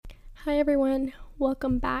Hi everyone,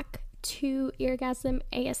 welcome back to Eargasm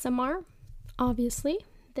ASMR. Obviously,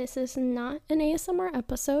 this is not an ASMR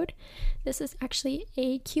episode. This is actually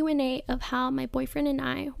a Q&A of how my boyfriend and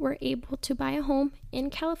I were able to buy a home in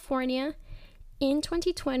California in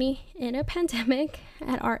 2020 in a pandemic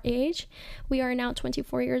at our age. We are now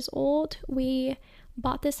 24 years old. We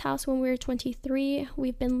bought this house when we were 23.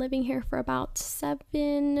 We've been living here for about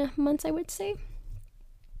 7 months, I would say.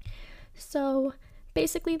 So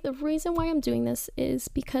basically, the reason why I'm doing this is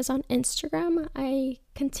because on Instagram, I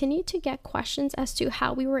continue to get questions as to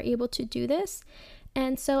how we were able to do this.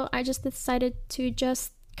 And so I just decided to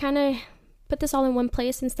just kind of put this all in one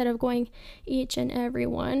place instead of going each and every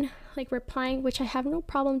one, like replying, which I have no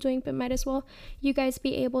problem doing, but might as well you guys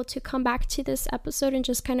be able to come back to this episode and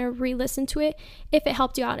just kind of re-listen to it if it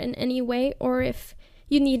helped you out in any way or if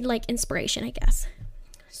you need like inspiration, I guess.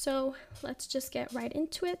 So let's just get right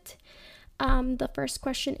into it. The first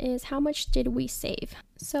question is, how much did we save?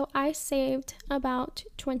 So I saved about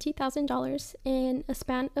 $20,000 in a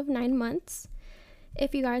span of 9 months.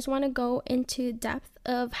 If you guys want to go into depth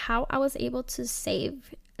of how I was able to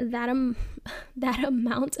save that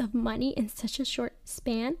amount of money in such a short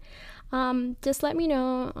span, just let me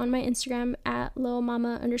know on my Instagram at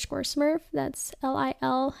lilmama_smurf. That's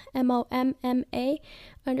LILMOMMA_SMURF.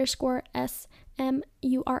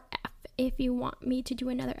 If you want me to do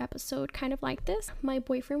another episode kind of like this. My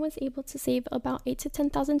boyfriend was able to save about $8,000 to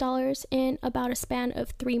 $10,000 in about a span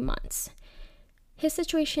of 3 months. His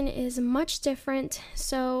situation is much different.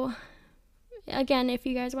 So again, if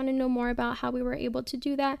you guys want to know more about how we were able to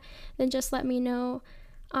do that, then just let me know.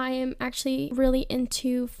 I am actually really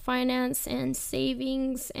into finance and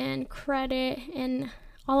savings and credit and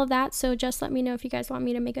all of that. So just let me know if you guys want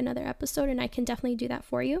me to make another episode, and I can definitely do that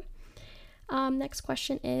for you. Next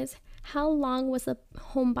question is, how long was the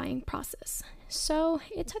home buying process? So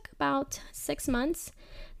it took about 6 months.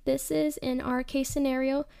 This is in our case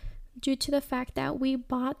scenario due to the fact that we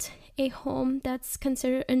bought a home that's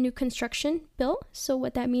considered a new construction built. So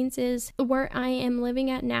what that means is where I am living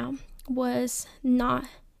at now was not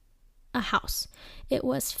a house. It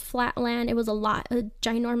was flat land. It was a lot, a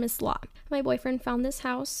ginormous lot. My boyfriend found this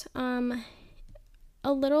house a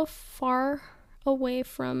little far away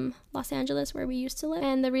from Los Angeles where we used to live,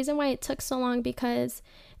 and the reason why it took so long because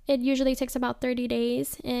it usually takes about 30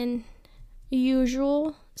 days in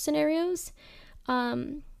usual scenarios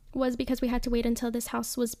was because we had to wait until this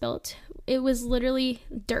house was built. It was literally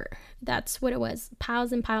dirt. That's what it was,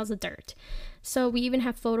 piles and piles of dirt. So we even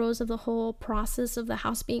have photos of the whole process of the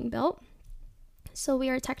house being built. So we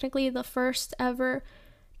are technically the first ever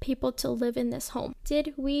people to live in this home.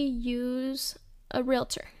 Did we use a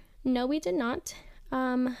realtor? No, we did not.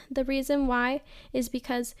 The reason why is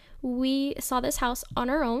because we saw this house on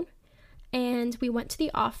our own and we went to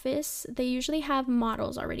the office. They usually have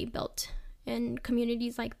models already built in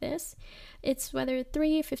communities like this. It's whether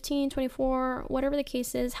 3, 15, 24, whatever the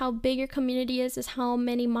case is, how big your community is how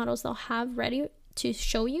many models they'll have ready to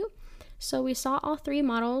show you. So we saw all 3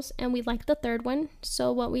 models and we liked the third one.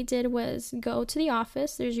 So what we did was go to the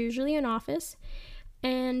office. There's usually an office.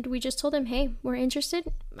 And we just told them, hey, we're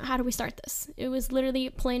interested. How do we start this? It was literally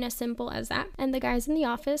plain as simple as that. And the guys in the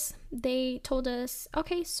office, they told us,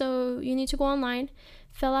 okay, so you need to go online,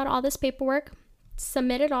 fill out all this paperwork,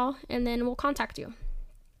 submit it all, and then we'll contact you.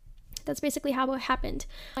 That's basically how it happened.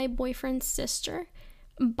 My boyfriend's sister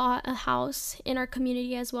bought a house in our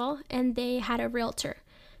community as well, and they had a realtor.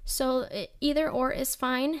 So either or is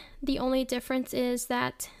fine. The only difference is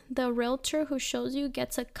that the realtor who shows you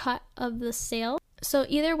gets a cut of the sale. So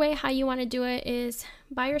either way, how you want to do it is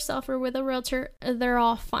by yourself or with a realtor, they're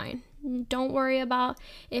all fine. Don't worry about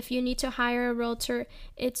if you need to hire a realtor.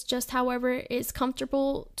 It's just however is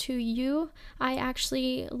comfortable to you. I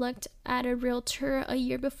actually looked at a realtor a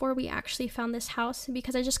year before we actually found this house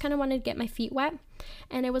because I just kind of wanted to get my feet wet.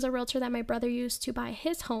 And it was a realtor that my brother used to buy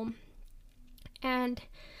his home. And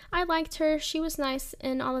I liked her. She was nice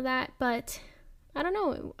and all of that, but I don't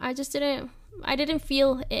know. I didn't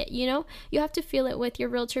feel it, you know? You have to feel it with your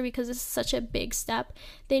realtor because it's such a big step.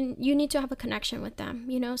 Then you need to have a connection with them,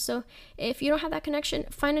 you know? So if you don't have that connection,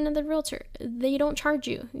 find another realtor. They don't charge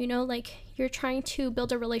you, you know? Like you're trying to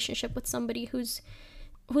build a relationship with somebody who's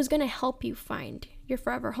going to help you find your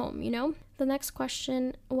forever home, you know? The next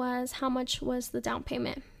question was, how much was the down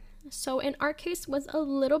payment? So in our case was a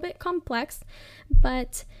little bit complex,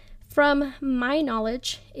 but from my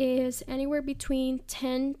knowledge is anywhere between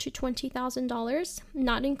 $10,000 to $20,000,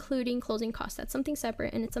 not including closing costs. That's something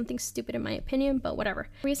separate and it's something stupid in my opinion, but whatever.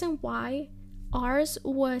 The reason why ours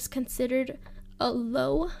was considered a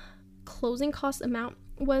low closing cost amount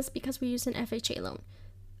was because we used an FHA loan.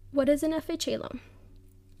 what is an FHA loan?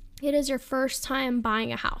 It is your first time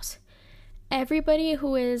buying a house. Everybody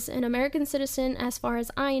who is an American citizen, as far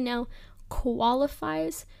as I know,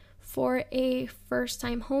 qualifies for a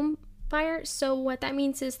first-time home buyer. So what that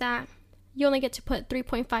means is that you only get to put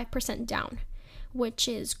 3.5% down, which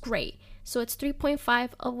is great. So it's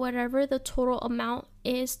 3.5 of whatever the total amount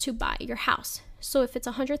is to buy your house. So if it's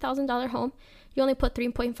a $100,000 home, you only put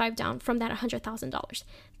 3.5 down from that $100,000.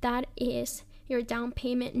 That is your down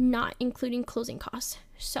payment, not including closing costs.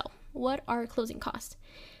 So what are closing costs?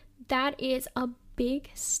 That is a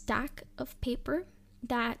big stack of paper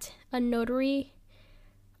that a notary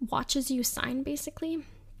watches you sign, basically,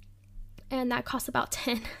 and that costs about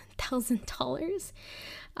 $10,000.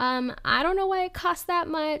 I don't know why it costs that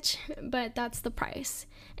much, but that's the price,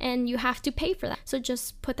 and you have to pay for that. So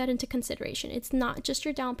just put that into consideration. It's not just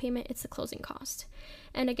your down payment, it's the closing cost.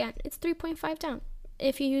 And again, it's 3.5 down.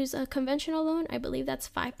 If you use a conventional loan, I believe that's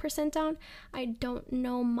 5% down. I don't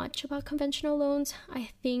know much about conventional loans. I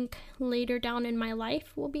think later down in my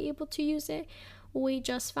life we'll be able to use it. We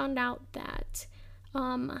just found out that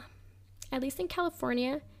at least in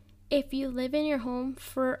California, if you live in your home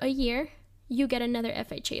for a year, you get another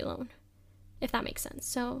FHA loan, if that makes sense.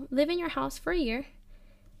 So live in your house for a year,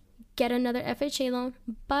 get another FHA loan,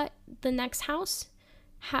 but the next house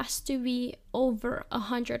has to be over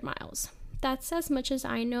 100 miles. That's as much as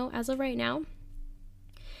I know as of right now,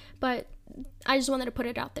 but I just wanted to put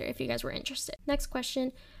it out there if you guys were interested. Next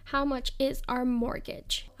question, how much is our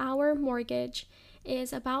mortgage? Our mortgage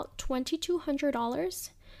is about $2,200.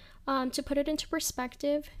 To put it into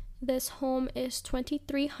perspective, this home is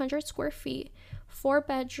 2,300 square feet, 4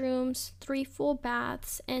 bedrooms, 3 full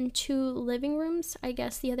baths, and 2 living rooms. I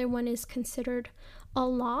guess the other one is considered a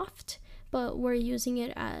loft, but we're using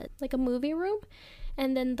it as like a movie room.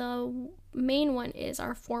 And then the main one is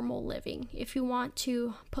our formal living, if you want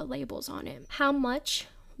to put labels on it. How much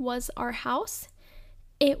was our house?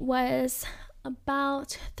 It was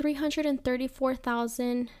about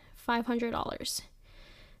 $334,500.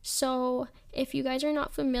 So if you guys are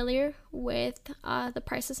not familiar with the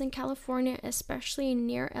prices in California, especially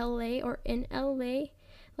near LA or in LA,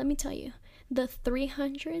 let me tell you, the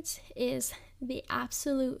 300s is the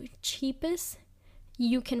absolute cheapest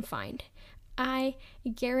you can find. I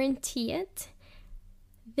guarantee it.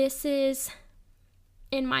 This is,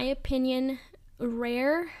 in my opinion,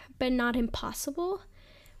 rare, but not impossible.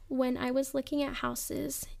 When I was looking at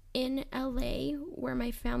houses in LA where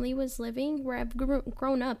my family was living, where I've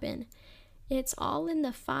grown up in, it's all in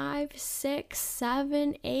the 5, 6,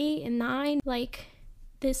 7, 8, and 9. Like,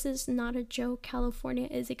 this is not a joke. California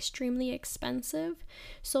is extremely expensive.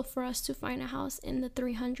 So for us to find a house in the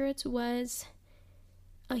 300s was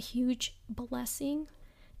a huge blessing.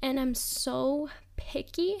 And I'm so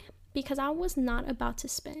picky because I was not about to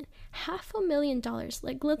spend $500,000.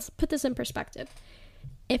 Like, let's put this in perspective.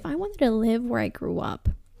 If I wanted to live where I grew up,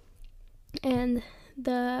 and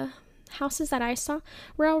the houses that I saw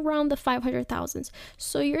were around the 500,000s.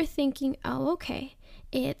 So you're thinking, oh, okay,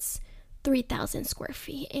 it's 3,000 square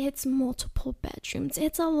feet. It's multiple bedrooms.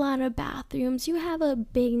 It's a lot of bathrooms. You have a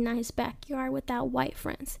big, nice backyard with that white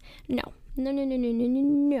fence. No.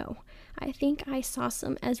 I think I saw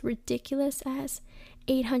some as ridiculous as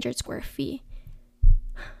 800 square feet.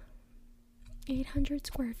 800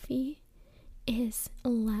 square feet is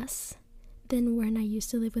less than when I used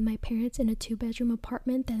to live with my parents in a 2-bedroom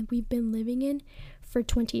apartment that we've been living in for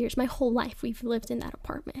 20 years. My whole life we've lived in that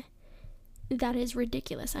apartment. That is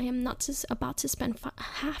ridiculous. I am not just about to spend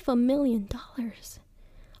 $500,000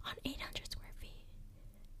 on 800 square feet.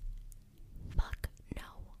 Fuck no.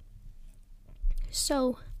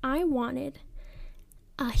 So I wanted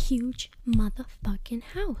a huge motherfucking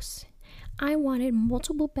house. I wanted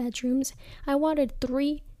multiple bedrooms. I wanted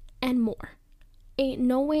 3 and more. Ain't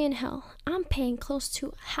no way in hell I'm paying close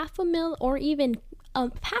to $500,000 or even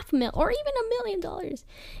 $500,000 or even $1 million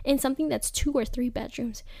in something that's 2 or 3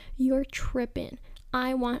 bedrooms. You're tripping.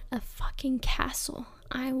 I want a fucking castle.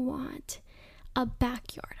 I want a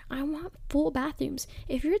backyard. I want full bathrooms.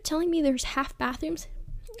 If you're telling me there's half bathrooms,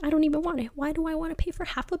 I don't even want it. Why do I want to pay for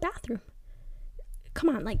half a bathroom? Come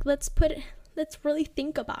on, like, let's really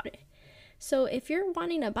think about it. So if you're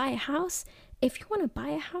wanting to buy a house, if you want to buy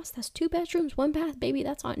a house that's 2 bedrooms, 1 bath, baby,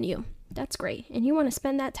 that's on you. That's great. And you want to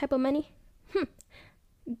spend that type of money?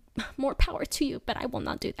 More power to you, but I will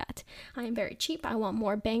not do that. I am very cheap. I want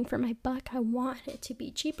more bang for my buck. I want it to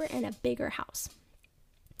be cheaper and a bigger house.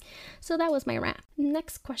 So that was my rant.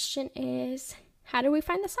 Next question is, how did we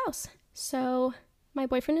find this house? So my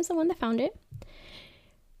boyfriend is the one that found it.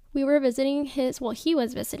 He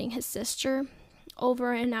was visiting his sister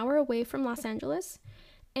over an hour away from Los Angeles.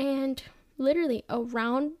 And literally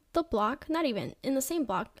around the block, not even in the same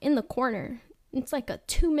block, in the corner, it's like a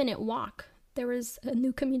 2-minute walk, there was a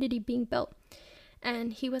new community being built.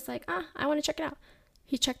 And he was like, I want to check it out.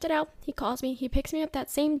 He checked it out. He calls me. He picks me up that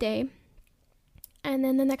same day. And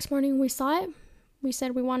then the next morning we saw it. We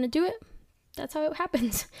said we want to do it. That's how it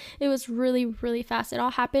happens. It was really, really fast. It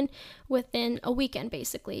all happened within a weekend,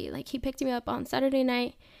 basically. Like, he picked me up on Saturday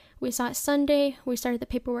night. We saw it Sunday. We started the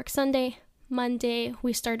paperwork Sunday. Monday,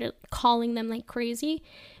 we started calling them like crazy,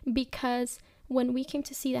 because when we came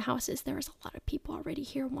to see the houses, there was a lot of people already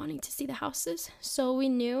here wanting to see the houses. So we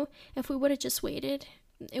knew if we would have just waited,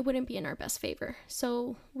 it wouldn't be in our best favor.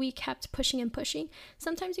 So we kept pushing and pushing.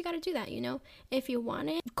 Sometimes you got to do that, If you want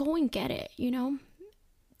it, go and get it,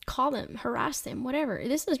 Call them, harass them, whatever.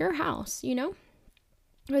 This is your house, or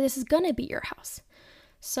this is gonna be your house.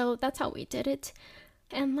 So that's how we did it.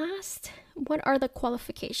 And last, what are the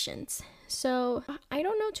qualifications? So I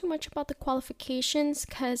don't know too much about the qualifications,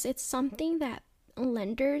 because it's something that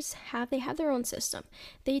lenders have. They have their own system.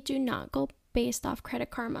 They do not go based off Credit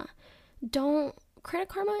Karma. Credit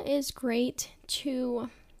Karma is great to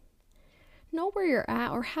know where you're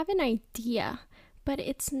at or have an idea, but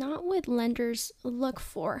it's not what lenders look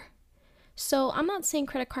for. So I'm not saying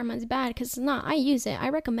Credit Karma is bad, because it's not. I use it. I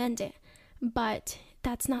recommend it. But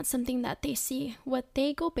that's not something that they see. What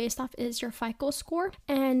they go based off is your FICO score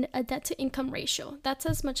and a debt to income ratio. That's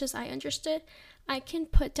as much as I understood. I can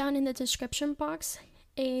put down in the description box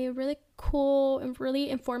a really cool and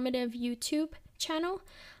really informative YouTube channel.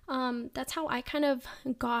 That's how I kind of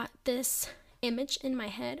got this image in my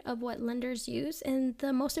head of what lenders use, and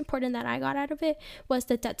the most important that I got out of it was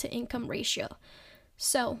the debt to income ratio.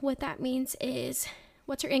 So what that means is,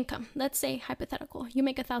 what's your income? Let's say, hypothetical, you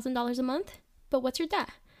make $1,000 a month, but what's your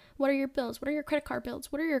debt? What are your bills? What are your credit card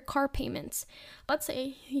bills? What are your car payments? Let's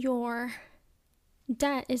say your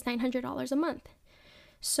debt is $900 a month.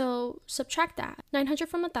 So subtract that, 900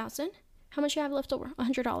 from 1,000. How much you have left over?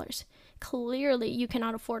 $100. Clearly you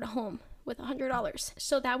cannot afford a home with $100.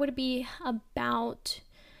 So that would be about,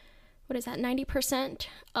 90%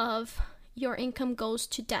 of your income goes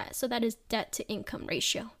to debt. So that is debt to income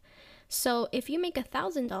ratio. So if you make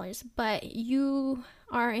 $1,000, but you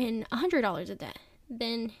are in $100 of debt,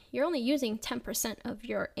 then you're only using 10% of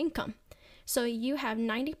your income. So you have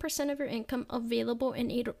 90% of your income available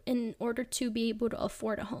in order to be able to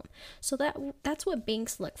afford a home. So that's what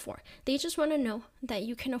banks look for. They just want to know that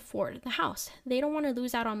you can afford the house. They don't want to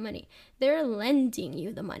lose out on money. They're lending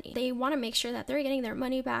you the money. They want to make sure that they're getting their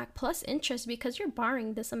money back plus interest, because you're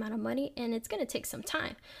borrowing this amount of money and it's going to take some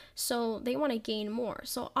time. So they want to gain more.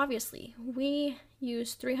 So obviously we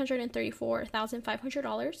use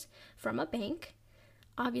 $334,500 from a bank.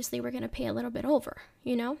 Obviously we're going to pay a little bit over,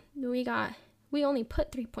 we only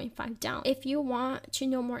put 3.5 down. If you want to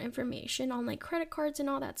know more information on like credit cards and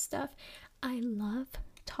all that stuff, I love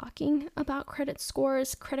talking about credit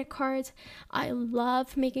scores, credit cards. I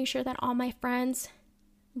love making sure that all my friends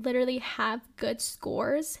literally have good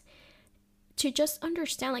scores, to just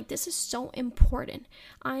understand, like, this is so important.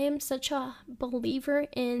 I am such a believer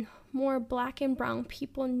in more Black and brown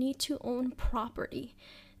people need to own property.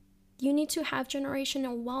 You need to have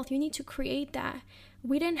generational wealth. You need to create that.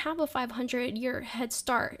 We didn't have a 500-year head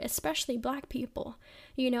start, especially Black people,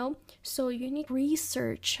 So you need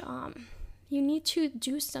research. You need to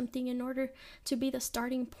do something in order to be the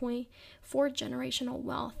starting point for generational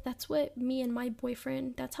wealth. That's what me and my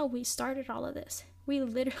boyfriend, that's how we started all of this. We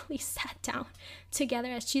literally sat down together,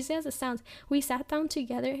 as cheesy as it sounds. We sat down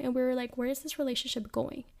together and we were like, where is this relationship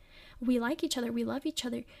going? We like each other. We love each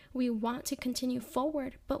other. We want to continue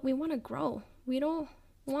forward, but we want to grow. We don't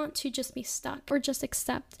want to just be stuck or just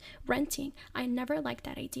accept renting. I never liked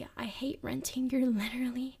that idea. I hate renting. You're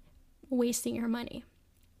literally wasting your money.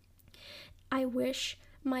 I wish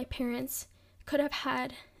my parents could have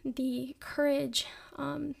had the courage,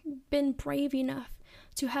 been brave enough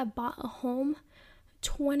to have bought a home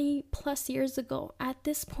 20 plus years ago. At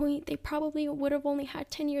this point, they probably would have only had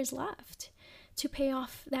 10 years left to pay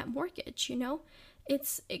off that mortgage.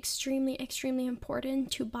 It's extremely, extremely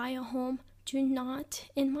important to buy a home. Do not,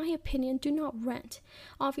 in my opinion, do not rent.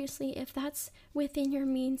 Obviously, if that's within your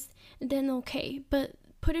means, then okay, but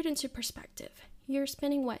put it into perspective. You're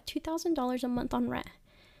spending $2,000 a month on rent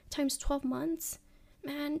times 12 months.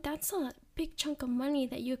 Man, that's a big chunk of money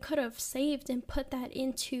that you could have saved and put that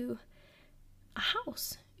into a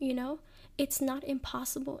house. It's not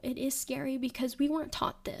impossible. It is scary because we weren't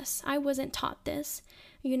taught this. I wasn't taught this.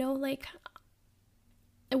 Where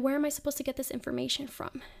am I supposed to get this information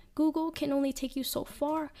from? Google can only take you so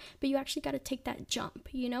far, but you actually got to take that jump,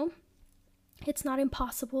 It's not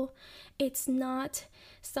impossible. It's not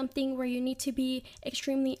something where you need to be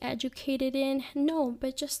extremely educated in. No,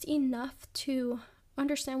 but just enough to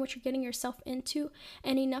understand what you're getting yourself into,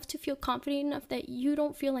 and enough to feel confident enough that you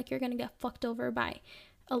don't feel like you're going to get fucked over by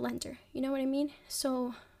a lender. You know what I mean?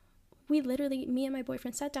 So we literally, me and my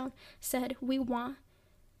boyfriend sat down, said we want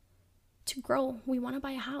to grow. We want to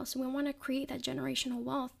buy a house. We want to create that generational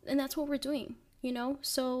wealth. And that's what we're doing, you know?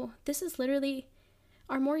 So this is literally,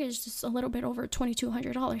 our mortgage is just a little bit over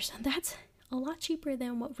 $2,200. That's a lot cheaper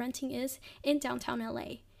than what renting is in downtown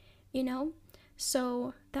LA, you know?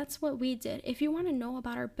 So that's what we did. If you want to know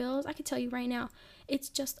about our bills, I can tell you right now, it's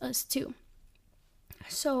just us two.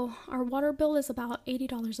 So our water bill is about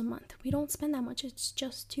 $80 a month. We don't spend that much. It's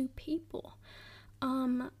just two people.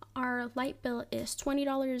 Our light bill is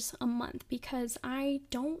 $20 a month because why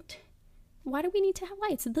do we need to have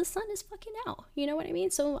lights? The sun is fucking out. You know what I mean?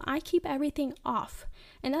 So I keep everything off,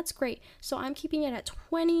 and that's great. So I'm keeping it at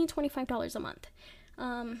 $25 a month.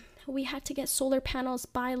 We had to get solar panels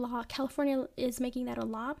by law. California is making that a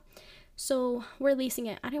law. So we're leasing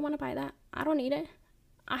it. I didn't want to buy that. I don't need it.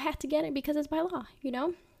 I had to get it because it's by law, you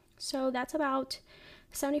know? So that's about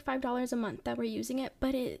 $75 a month that we're using it,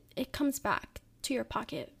 but it comes back to your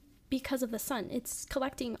pocket because of the sun. It's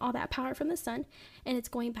collecting all that power from the sun, and it's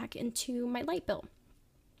going back into my light bill.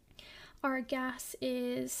 Our gas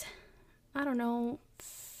is, I don't know,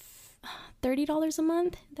 $30 a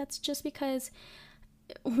month. That's just because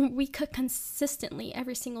we cook consistently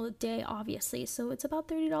every single day, obviously. So it's about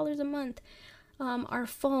 $30 a month. Our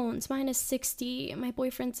phones, mine is $60. My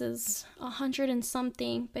boyfriend's is $100 and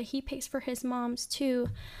something, but he pays for his mom's too.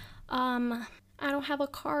 I don't have a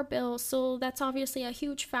car bill, so that's obviously a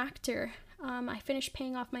huge factor. I finished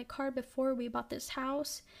paying off my car before we bought this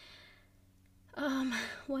house.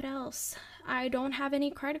 What else? I don't have any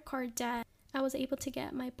credit card debt. I was able to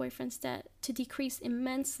get my boyfriend's debt to decrease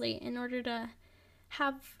immensely in order to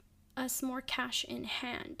have us more cash in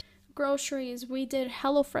hand. Groceries, we did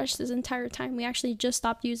HelloFresh this entire time. We actually just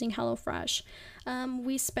stopped using HelloFresh.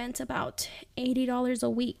 We spent about $80 a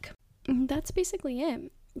week. That's basically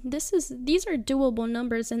it. These are doable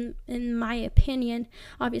numbers in my opinion.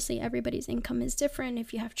 Obviously everybody's income is different.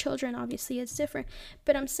 If you have children, obviously it's different,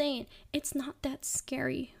 but I'm saying it's not that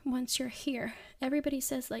scary once you're here. Everybody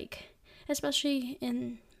says, like, especially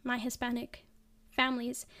in my Hispanic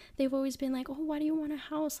families, they've always been like, oh, why do you want a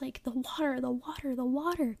house? Like, the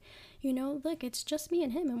water, you know, look, it's just me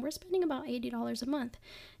and him, and we're spending about $80 a month.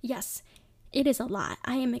 Yes, it is a lot.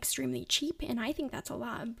 I am extremely cheap, and I think that's a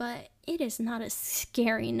lot, but it is not a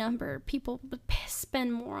scary number. People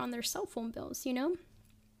spend more on their cell phone bills, you know?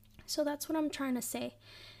 So that's what I'm trying to say,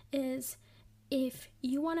 is if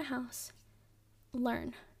you want a house,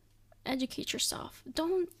 learn. Educate yourself.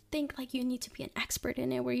 Don't think like you need to be an expert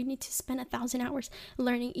in it, where you need to spend 1,000 hours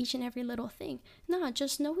learning each and every little thing. No,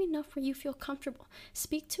 just know enough where you feel comfortable.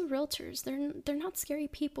 Speak to realtors. They're not scary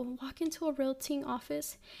people. Walk into a realting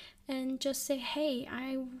office and just say, hey,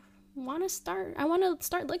 I want to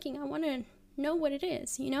start looking. I want to know what it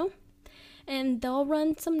is, you know? And they'll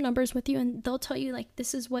run some numbers with you, and they'll tell you, like,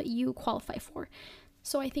 this is what you qualify for.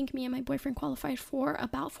 So I think me and my boyfriend qualified for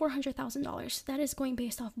about $400,000. That is going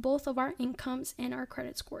based off both of our incomes and our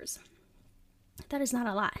credit scores. That is not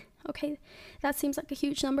a lot, okay? That seems like a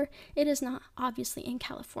huge number. It is not, obviously, in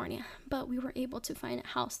California, but we were able to find a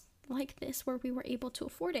house like this where we were able to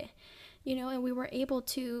afford it, you know, and we were able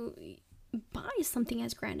to buy something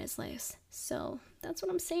as grand as this. So that's what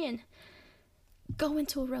I'm saying. Go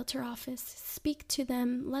into a realtor office, speak to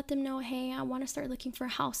them, let them know, hey, I want to start looking for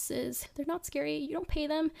houses. They're not scary. You don't pay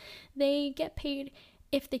them. They get paid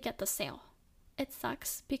if they get the sale. It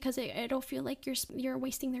sucks because it'll feel like you're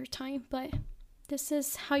wasting their time, but this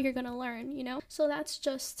is how you're going to learn, you know? So that's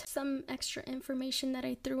just some extra information that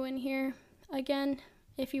I threw in here. Again,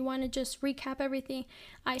 if you want to just recap everything,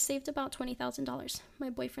 I saved about $20,000. My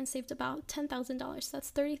boyfriend saved about $10,000.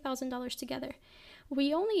 That's $30,000 together.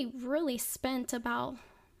 We only really spent about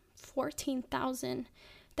 $14,000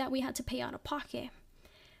 that we had to pay out of pocket.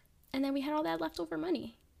 And then we had all that leftover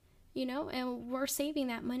money, you know, and we're saving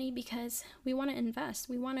that money because we want to invest.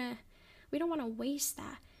 We don't want to waste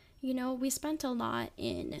that. You know, we spent a lot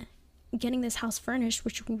in getting this house furnished,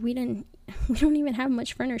 which we don't even have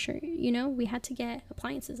much furniture, you know. We had to get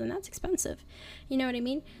appliances, and that's expensive. You know what I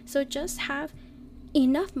mean? So just have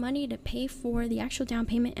enough money to pay for the actual down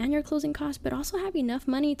payment and your closing costs, but also have enough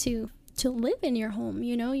money to live in your home.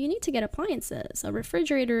 You know, you need to get appliances. A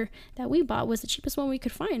refrigerator that we bought was the cheapest one we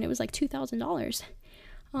could find. It was like $2,000.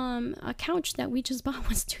 A couch that we just bought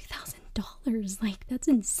was $2,000. Like, that's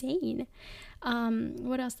insane.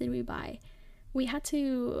 What else did we buy? we had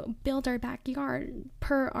to build our backyard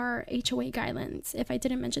per our HOA guidelines. If I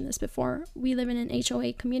didn't mention this before, we live in an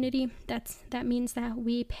HOA community. That means that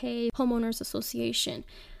we pay homeowners association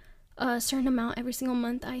a certain amount every single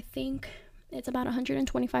month. I think it's about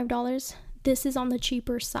 $125. This is on the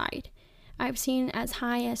cheaper side. I've seen as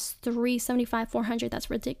high as $375, $400. That's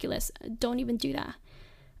ridiculous. Don't even do that.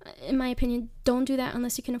 In my opinion, don't do that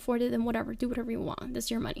unless you can afford it. Then whatever, do whatever you want. That's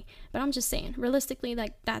your money. But I'm just saying, realistically,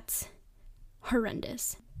 like, that's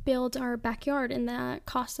horrendous. Build our backyard, and that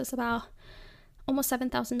cost us about almost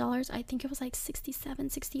 $7,000. I think it was like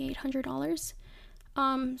 $6,800.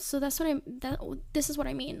 So this is what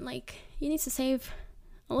I mean. Like, you need to save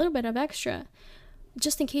a little bit of extra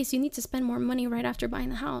just in case you need to spend more money right after buying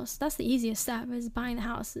the house. That's the easiest step, is buying the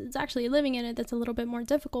house. It's actually living in it that's a little bit more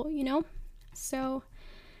difficult, you know? So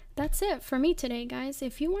that's it for me today, guys.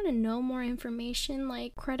 If you want to know more information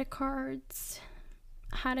like credit cards,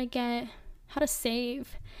 how to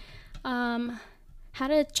save, how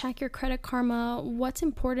to check your Credit Karma, what's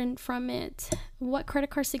important from it, what credit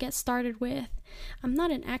cards to get started with. I'm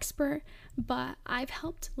not an expert, but I've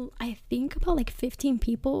helped, I think, about like 15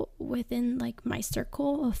 people within like my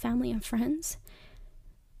circle of family and friends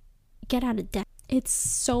get out of debt. It's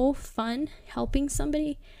so fun helping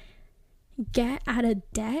somebody get out of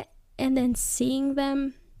debt and then seeing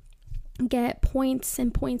them get points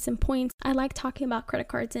and points and points. I like talking about credit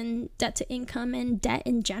cards and debt to income and debt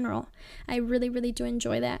in general. I really, really do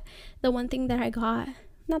enjoy that. The one thing that I got,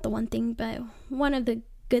 not the one thing, but one of the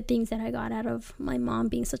good things that I got out of my mom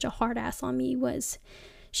being such a hard ass on me was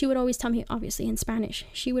she would always tell me, obviously in Spanish,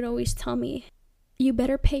 she would always tell me, you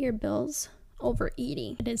better pay your bills over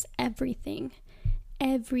eating. It is everything.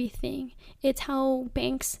 Everything. It's how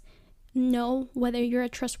banks know whether you're a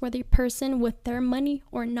trustworthy person with their money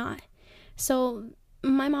or not. So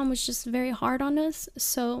my mom was just very hard on us.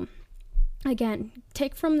 So again,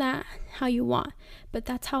 take from that how you want, but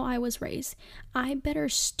that's how I was raised. I better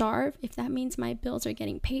starve if that means my bills are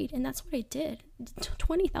getting paid. And that's what I did.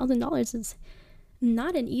 $20,000 is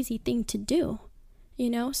not an easy thing to do, you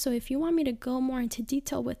know? So if you want me to go more into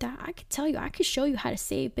detail with that, I could tell you, I could show you how to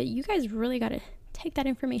save, but you guys really got to take that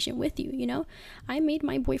information with you, you know? I made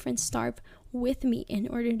my boyfriend starve with me in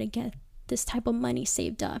order to get this type of money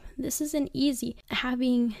saved up. This isn't easy.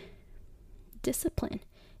 Having discipline.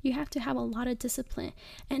 You have to have a lot of discipline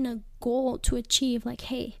and a goal to achieve. Like,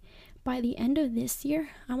 hey, by the end of this year,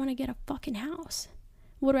 I want to get a fucking house.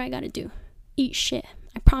 What do I got to do? Eat shit.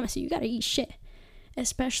 I promise you, you got to eat shit.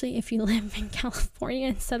 Especially if you live in California,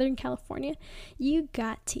 in Southern California, you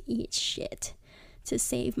got to eat shit to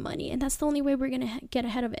save money. And that's the only way we're going to get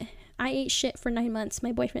ahead of it. I ate shit for 9 months.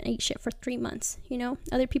 My boyfriend ate shit for 3 months. You know,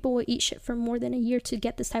 other people will eat shit for more than a year to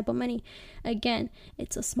get this type of money. Again,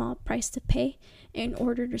 it's a small price to pay in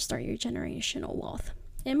order to start your generational wealth.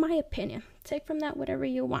 In my opinion, take from that whatever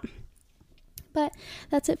you want. But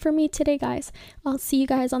that's it for me today, guys. I'll see you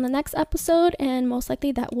guys on the next episode, and most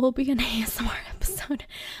likely that will be an ASMR episode.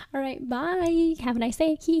 All right, bye. Have a nice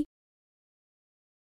day.